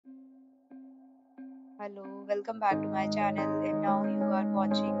Hello, welcome back to my channel, and now you are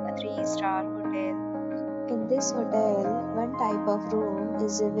watching a 3-star hotel. In this hotel, one type of room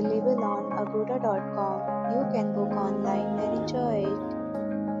is available on agoda.com. You can book online and enjoy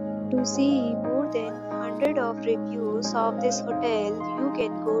it. To see more than 100 of reviews of this hotel, you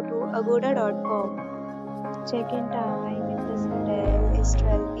can go to agoda.com. Check-in time in this hotel is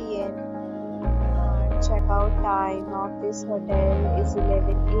 12 p.m. and check-out time of this hotel is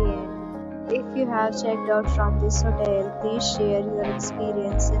 11 a.m. If you have checked out from this hotel, please share your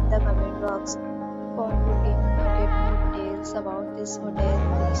experience in the comment box. For booking or get more details about this hotel,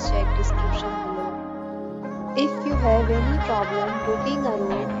 please check description below. If you have any problem booking a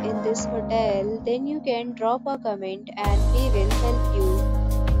room in this hotel, then you can drop a comment and we will help you.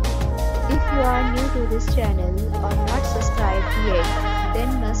 If you are new to this channel or not subscribed yet,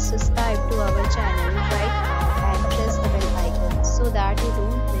 then must subscribe to our channel right now and press the bell icon so that you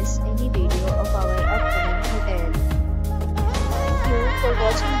don't miss any video of our upcoming hotel. Thank you for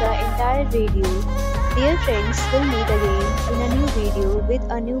watching the entire video. Dear friends, we'll meet again in a new video with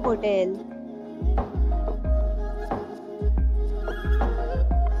a new hotel.